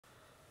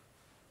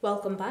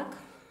Welcome back,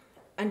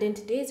 and in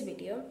today's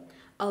video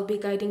I'll be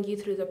guiding you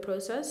through the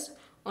process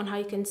on how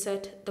you can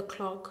set the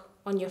clock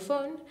on your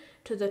phone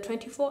to the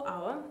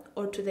 24-hour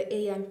or to the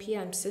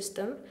AM/PM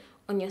system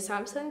on your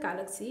Samsung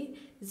Galaxy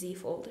Z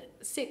Fold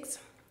 6.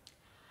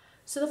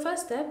 So the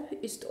first step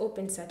is to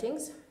open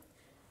settings,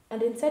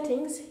 and in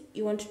settings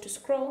you want to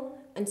scroll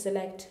and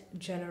select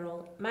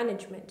general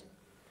management.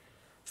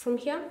 From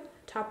here,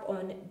 tap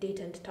on date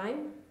and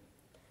time.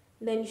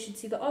 Then you should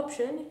see the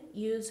option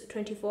use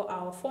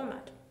 24-hour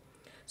format.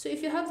 So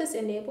if you have this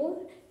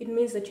enabled, it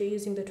means that you're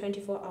using the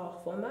 24-hour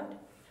format.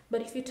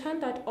 But if you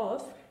turn that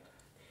off,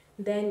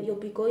 then you'll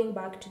be going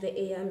back to the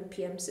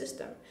AM/PM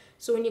system.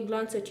 So when you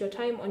glance at your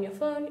time on your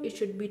phone, it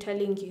should be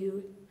telling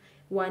you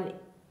 1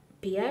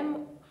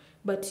 p.m.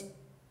 But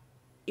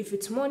if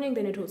it's morning,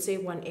 then it will say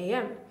 1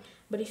 a.m.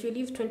 But if you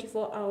leave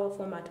 24-hour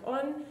format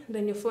on,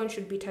 then your phone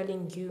should be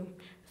telling you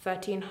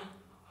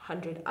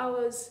 1300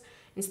 hours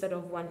instead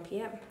of 1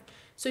 p.m.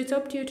 So it's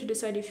up to you to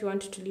decide if you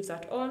want to leave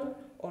that on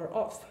or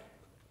off.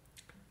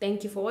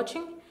 Thank you for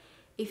watching.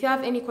 If you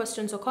have any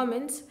questions or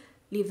comments,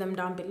 leave them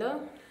down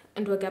below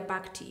and we'll get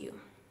back to you.